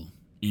incredible.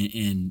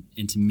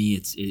 And to me,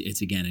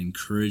 it's again,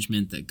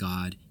 encouragement that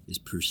God is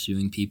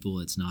pursuing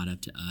people. It's not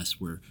up to us.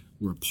 We're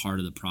a part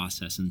of the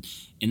process. And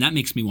that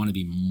makes me want to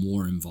be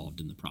more involved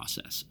in the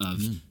process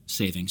of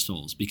saving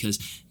souls,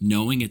 because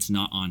knowing it's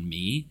not on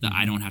me, that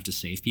I don't have to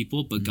save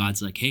people, but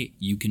God's like, hey,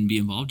 you can be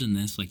involved in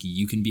this. Like,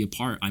 you can be a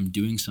part. I'm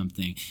doing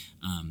something.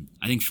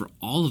 I think for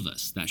all of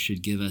us, that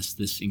should give us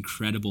this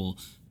incredible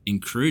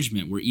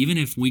encouragement, where even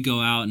if we go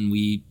out and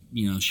we,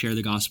 share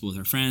the gospel with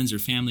our friends or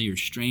family or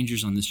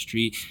strangers on the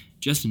street,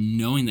 just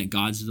knowing that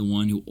God's the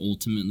one who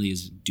ultimately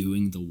is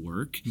doing the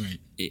work,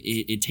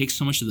 it takes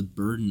so much of the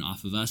burden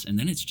off of us. And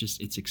then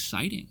it's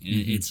exciting. And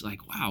it's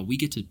like, wow, we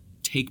get to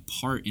take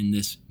part in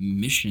this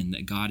mission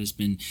that God has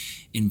been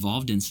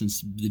involved in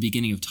since the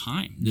beginning of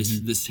time.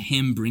 This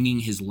him bringing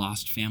his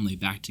lost family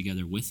back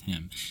together with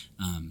him.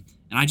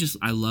 And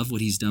I love what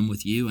he's done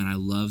with you, and I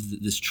love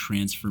this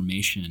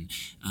transformation,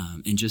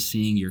 and just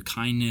seeing your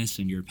kindness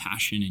and your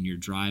passion and your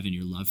drive and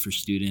your love for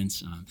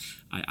students.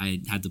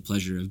 I had the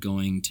pleasure of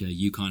going to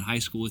Yukon High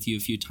School with you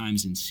a few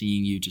times and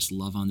seeing you just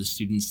love on the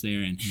students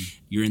there. And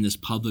you're in this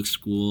public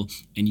school,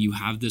 and you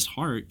have this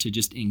heart to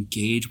just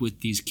engage with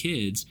these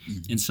kids.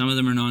 And some of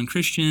them are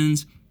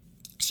non-Christians.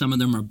 Some of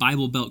them are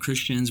Bible Belt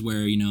Christians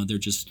where, they're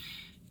just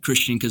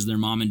Christian because their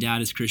mom and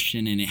dad is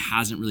Christian, and it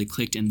hasn't really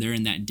clicked, and they're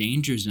in that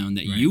danger zone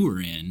that you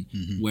were in,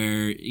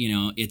 where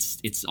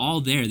it's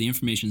all there, the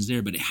information's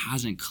there, but it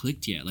hasn't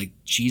clicked yet. Like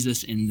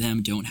Jesus and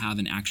them don't have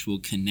an actual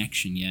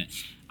connection yet.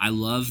 I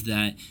love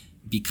that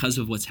because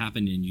of what's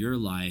happened in your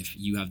life,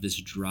 you have this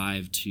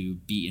drive to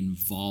be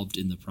involved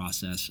in the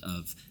process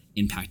of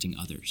impacting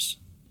others.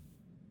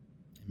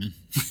 Amen.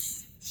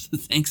 So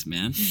thanks,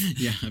 man.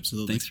 Yeah,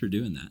 absolutely. Thanks for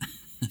doing that.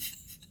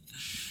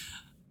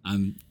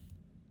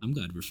 I'm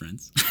glad we're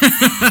friends.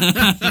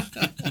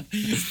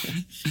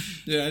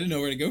 Yeah, I didn't know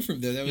where to go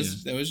from there. That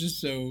was just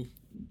so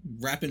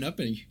wrapping up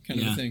any kind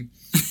of a thing.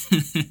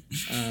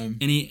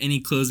 Any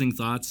closing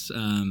thoughts?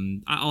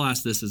 I'll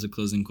ask this as a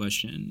closing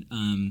question.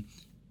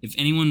 If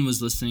anyone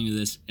was listening to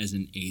this as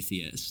an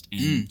atheist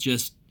and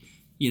just,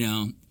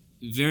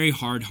 very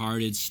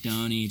hard-hearted,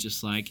 stony,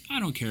 just like, I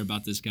don't care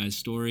about this guy's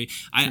story.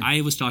 I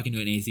was talking to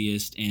an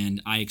atheist,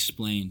 and I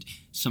explained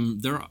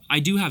I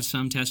do have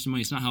some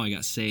testimony. It's not how I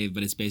got saved,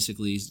 but it's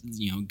basically,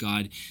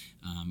 God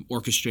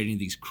orchestrating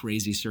these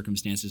crazy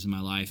circumstances in my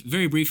life.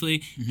 Very briefly,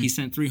 he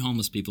sent 3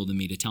 homeless people to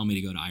me to tell me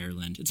to go to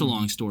Ireland. It's a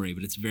long story,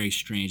 but it's very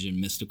strange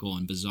and mystical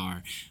and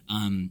bizarre.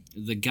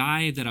 The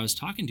guy that I was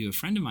talking to, a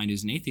friend of mine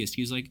who's an atheist,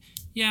 he was like,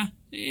 yeah,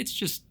 it's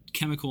just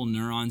chemical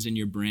neurons in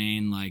your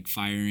brain like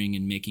firing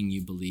and making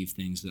you believe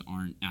things that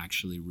aren't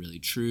actually really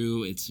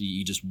true.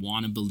 You just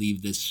want to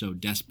believe this so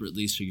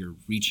desperately, so you're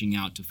reaching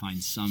out to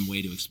find some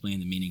way to explain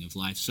the meaning of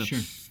life.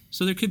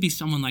 So there could be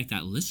someone like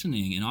that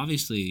listening, and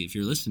obviously if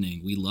you're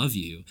listening, we love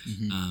you.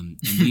 And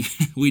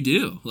we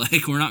do.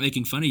 Like, we're not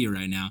making fun of you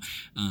right now.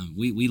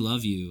 We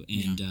love you.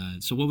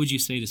 And so what would you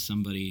say to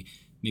somebody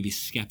maybe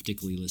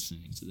skeptically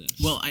listening to this?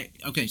 Well,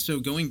 so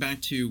going back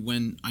to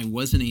when I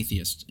was an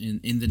atheist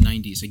in the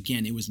 90s,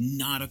 again, it was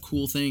not a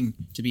cool thing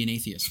to be an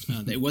atheist.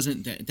 It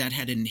wasn't that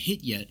hadn't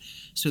hit yet,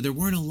 so there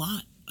weren't a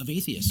lot of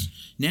atheists.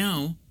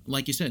 Now,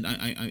 like you said,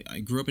 I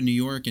grew up in New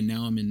York, and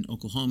now I'm in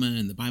Oklahoma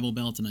and the Bible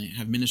Belt, and I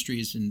have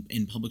ministries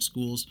in public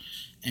schools.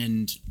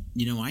 And,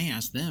 I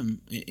asked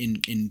them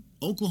in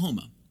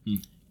Oklahoma,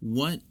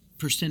 what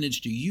percentage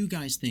do you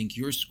guys think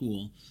your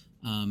school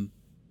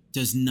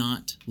does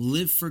not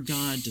live for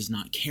God, does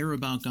not care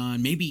about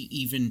God, maybe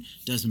even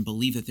doesn't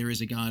believe that there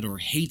is a God or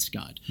hates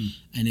God?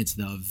 And it's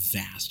the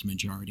vast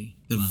majority,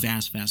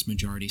 vast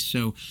majority.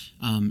 So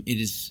it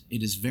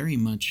is very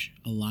much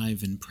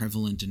alive and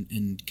prevalent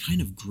and kind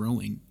of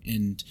growing.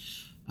 And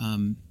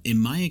in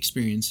my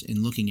experience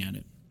in looking at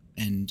it,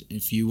 and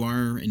if you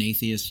are an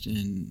atheist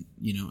and,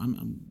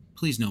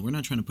 please know, we're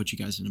not trying to put you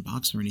guys in a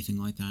box or anything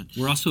like that.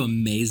 We're also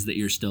amazed that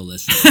you're still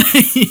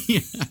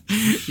listening.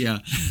 Yeah.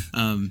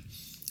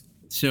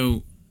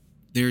 So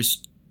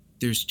there's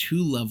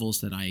 2 levels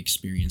that I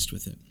experienced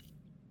with it.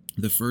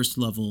 The first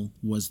level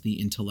was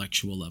the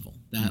intellectual level.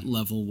 That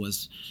level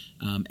was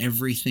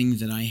everything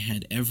that I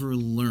had ever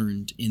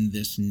learned in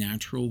this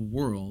natural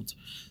world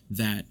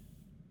that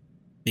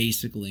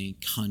basically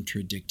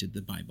contradicted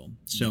the Bible.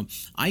 So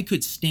I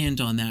could stand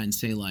on that and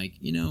say, like,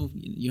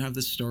 you have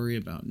the story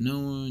about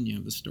Noah, and you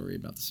have the story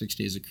about the 6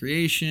 days of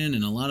creation,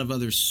 and a lot of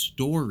other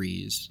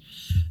stories,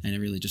 and it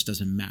really just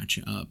doesn't match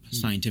up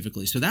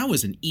scientifically. So that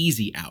was an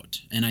easy out,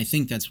 and I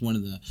think that's one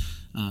of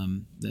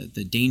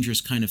the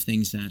dangerous kind of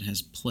things that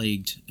has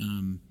plagued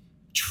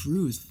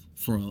truth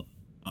for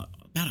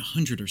about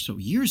 100 or so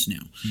years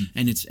now,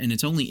 and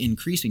it's only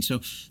increasing. So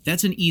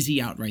that's an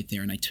easy out right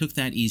there, and I took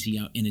that easy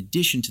out in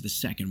addition to the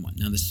second one.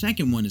 Now, the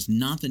second one is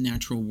not the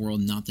natural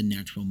world, not the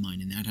natural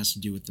mind, and that has to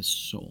do with the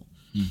soul.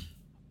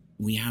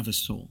 We have a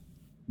soul.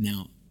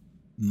 Now,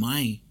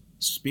 my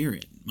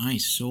spirit, my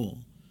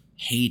soul,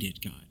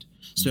 hated God.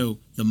 So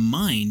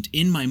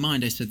in my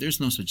mind, I said, there's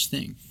no such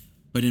thing.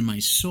 But in my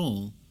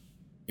soul,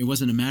 it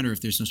wasn't a matter of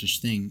there's no such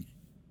thing.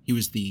 He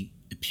was the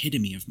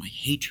epitome of my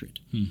hatred.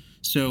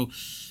 So,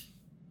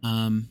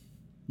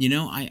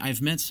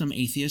 I've met some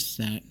atheists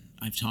that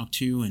I've talked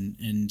to, and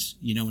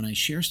when I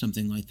share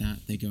something like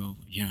that, they go,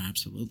 yeah,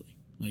 absolutely.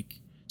 Like,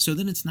 so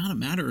then it's not a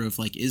matter of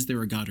like, is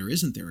there a God or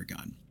isn't there a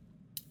God?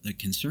 The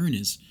concern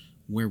is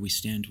where we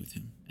stand with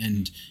him.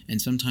 And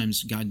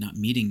sometimes God not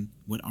meeting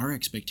what our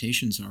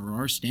expectations are, or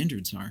our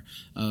standards are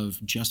of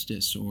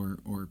justice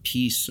or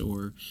peace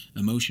or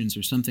emotions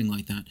or something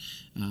like that.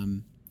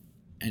 And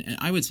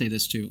I would say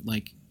this too,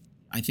 like,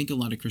 I think a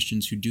lot of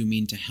Christians who do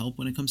mean to help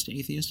when it comes to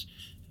atheists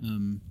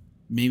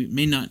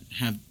may not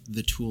have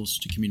the tools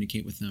to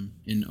communicate with them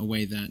in a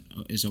way that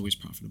is always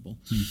profitable.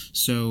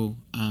 So,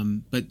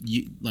 but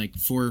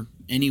for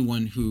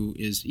anyone who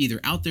is either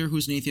out there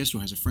who's an atheist or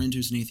has a friend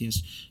who's an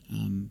atheist,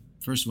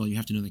 first of all, you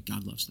have to know that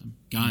God loves them.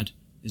 God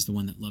is the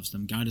one that loves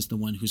them. God is the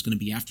one who's going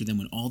to be after them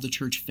when all the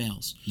church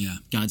fails. Yeah.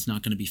 God's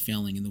not going to be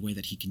failing in the way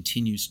that he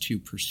continues to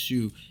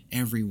pursue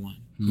everyone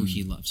who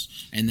he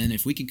loves. And then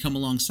if we can come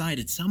alongside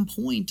at some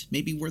point,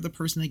 maybe we're the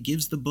person that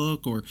gives the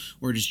book or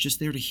it is just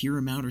there to hear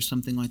him out or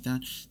something like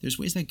that. There's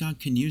ways that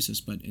God can use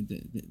us, but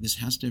this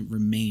has to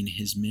remain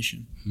his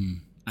mission.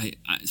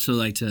 So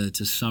like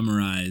to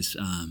summarize,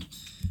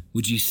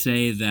 would you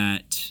say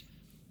that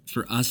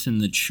for us in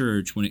the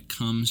church, when it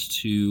comes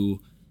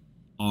to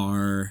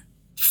our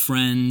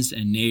friends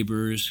and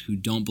neighbors who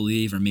don't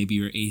believe, or maybe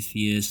you're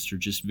atheists or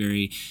just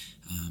very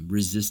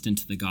resistant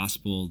to the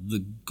gospel,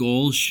 the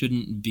goal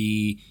shouldn't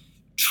be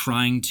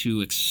trying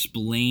to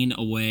explain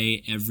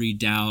away every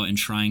doubt and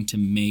trying to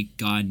make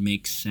God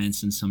make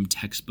sense in some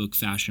textbook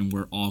fashion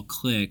where all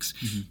clicks.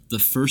 The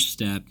first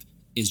step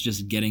is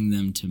just getting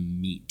them to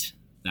meet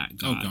that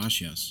God. Oh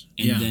gosh, yes.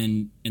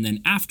 And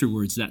then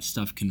afterwards, that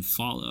stuff can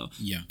follow.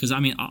 Yeah. Because I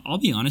mean, I'll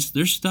be honest.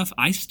 There's stuff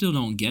I still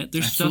don't get.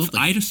 There's Absolutely. stuff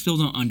I just still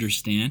don't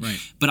understand. Right.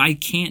 But I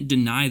can't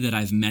deny that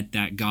I've met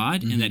that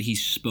God and that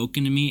He's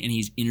spoken to me and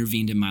He's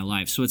intervened in my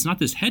life. So it's not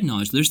this head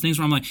knowledge. There's things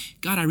where I'm like,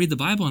 God, I read the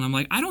Bible and I'm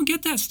like, I don't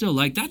get that still.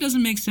 Like that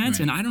doesn't make sense,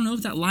 Right. and I don't know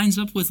if that lines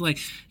up with like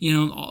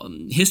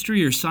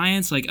history or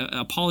science. Like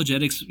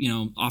apologetics,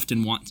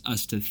 often want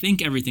us to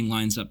think everything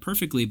lines up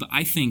perfectly, but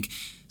I think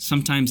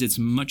sometimes it's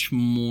much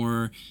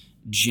more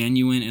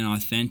genuine and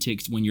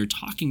authentic when you're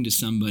talking to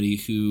somebody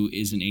who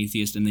is an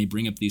atheist and they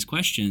bring up these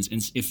questions.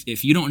 And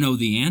if you don't know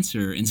the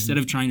answer, instead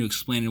of trying to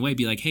explain it away,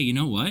 be like, hey, you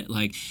know what?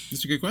 Like,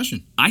 That's a good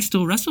question. I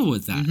still wrestle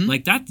with that.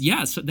 Like that,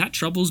 yeah, so that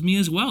troubles me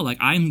as well. Like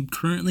I'm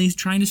currently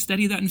trying to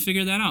study that and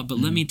figure that out. But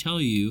let me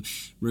tell you,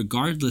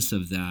 regardless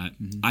of that,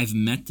 I've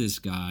met this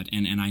God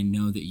and I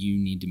know that you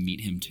need to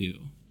meet Him too.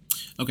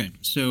 Okay,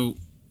 so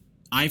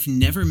I've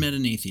never met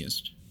an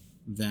atheist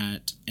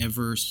that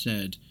ever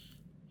said,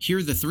 here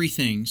are the three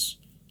things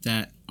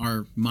that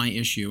are my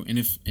issue, and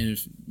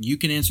if you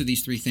can answer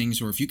these three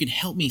things, or if you can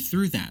help me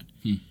through that,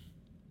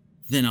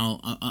 then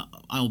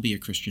I'll be a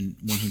Christian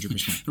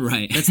 100%.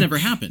 Right. That's never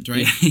happened,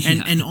 right?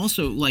 Yeah. And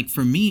also, like,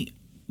 for me,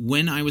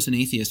 when I was an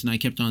atheist and I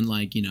kept on,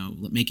 like,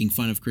 making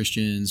fun of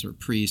Christians or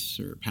priests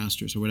or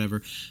pastors or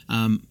whatever,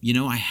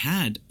 I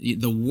had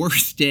the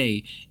worst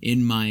day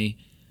in my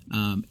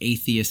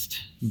atheist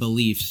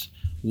beliefs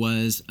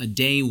was a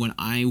day when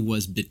I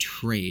was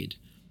betrayed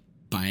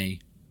by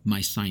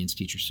my science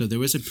teacher. So there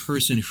was a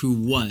person who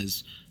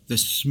was the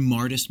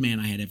smartest man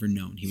I had ever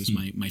known. He was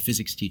my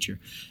physics teacher.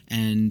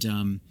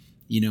 And,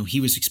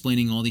 he was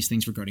explaining all these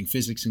things regarding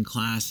physics in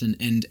class, and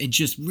it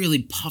just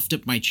really puffed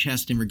up my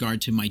chest in regard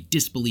to my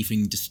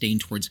disbelieving disdain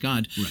towards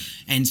God. Right.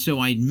 And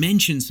so I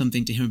mentioned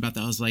something to him about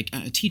that. I was like,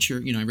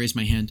 teacher, I raised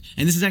my hand,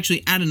 and this is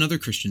actually at another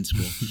Christian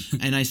school.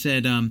 And I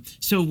said,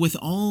 so with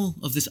all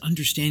of this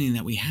understanding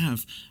that we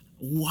have,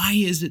 why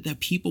is it that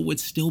people would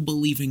still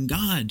believe in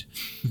God?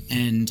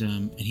 And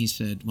he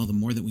said, well, the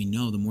more that we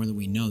know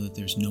that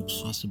there's no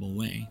possible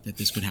way that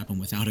this could happen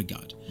without a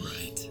God.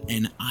 Right.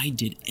 And I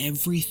did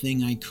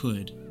everything I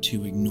could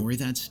to ignore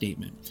that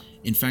statement.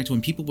 In fact, when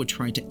people would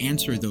try to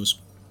answer those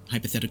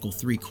hypothetical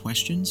three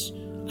questions,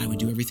 I would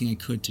do everything I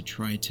could to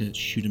try to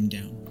shoot him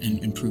down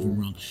and prove him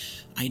wrong.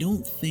 I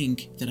don't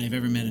think that I've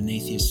ever met an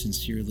atheist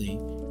sincerely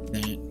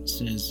that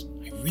says,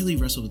 I really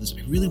wrestle with this.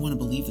 I really want to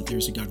believe that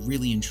there's a God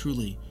really and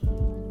truly.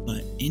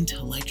 But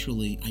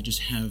intellectually, I just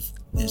have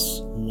this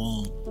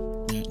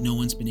wall that no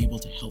one's been able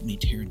to help me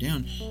tear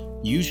down.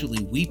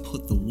 Usually we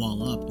put the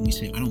wall up and we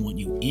say, I don't want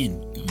you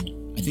in, God.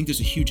 I think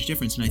there's a huge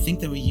difference. And I think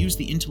that we use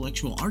the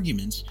intellectual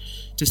arguments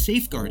to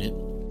safeguard it.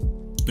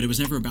 But it was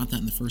never about that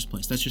in the first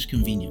place. That's just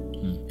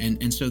convenient.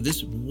 And so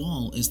this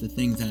wall is the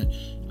thing that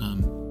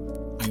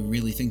I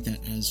really think that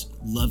as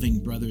loving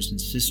brothers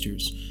and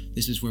sisters,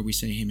 this is where we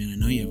say, hey man, I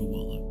know you have a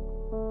wall up,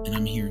 and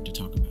I'm here to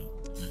talk about that.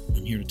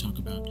 I'm here to talk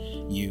about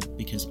you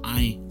because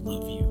I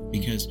love you.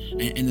 Because,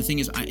 and the thing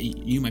is,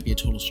 you might be a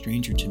total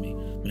stranger to me,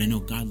 but I know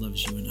God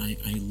loves you, and I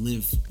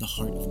live the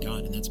heart of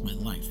God, and that's my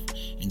life.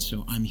 And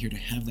so I'm here to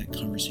have that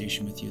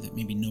conversation with you that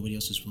maybe nobody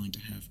else is willing to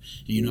have.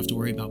 And you don't have to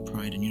worry about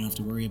pride, and you don't have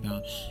to worry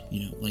about,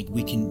 like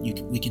we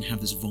can have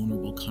this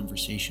vulnerable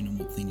conversation on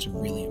what things are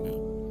really about.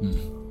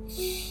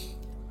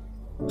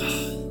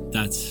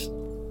 That's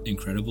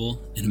incredible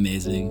and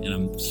amazing, and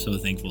I'm so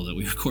thankful that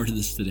we recorded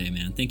this today,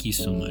 man. Thank you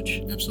so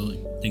much.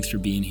 Absolutely. Thanks for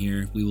being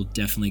here. We will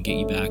definitely get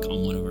you back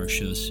on one of our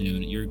shows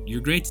soon.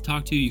 You're great to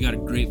talk to. You got a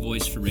great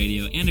voice for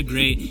radio and a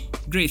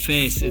great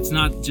face. It's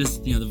not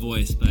just the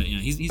voice, but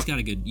he's got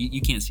a good. You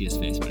can't see his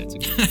face, but it's a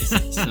good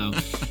face. So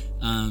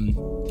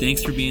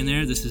thanks for being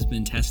there. This has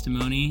been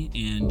Testimony,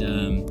 and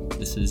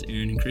this is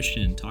Aaron and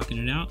Christian talking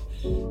it out.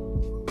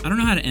 I don't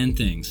know how to end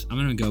things. I'm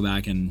gonna go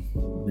back and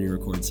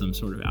re-record some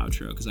sort of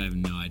outro because I have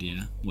no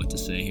idea what to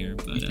say here.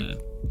 But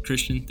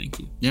Christian, thank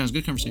you. Yeah, it was a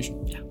good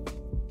conversation. Yeah.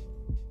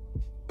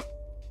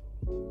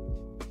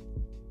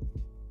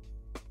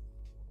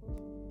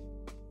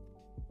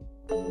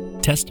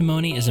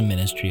 Testimony is a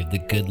ministry of the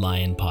Good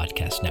Lion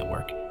Podcast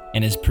Network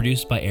and is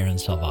produced by Aaron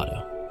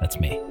Salvato. That's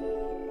me.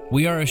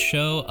 We are a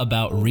show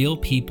about real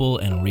people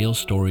and real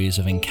stories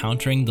of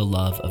encountering the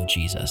love of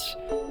Jesus.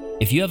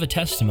 If you have a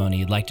testimony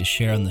you'd like to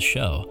share on the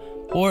show,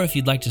 or if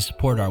you'd like to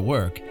support our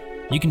work,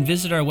 you can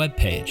visit our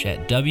webpage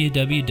at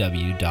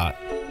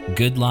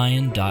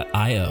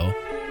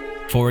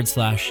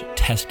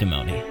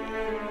www.goodlion.io/testimony.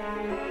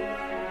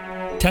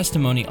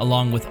 Testimony,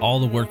 along with all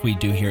the work we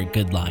do here at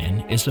Good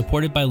Lion, is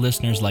supported by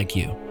listeners like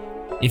you.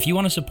 If you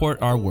want to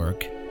support our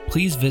work,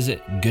 please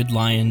visit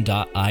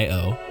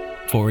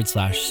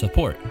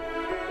goodlion.io/support.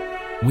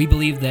 We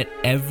believe that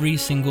every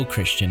single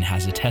Christian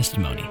has a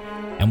testimony,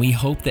 And we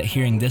hope that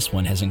hearing this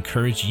one has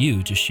encouraged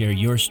you to share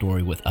your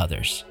story with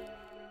others.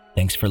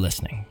 Thanks for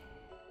listening.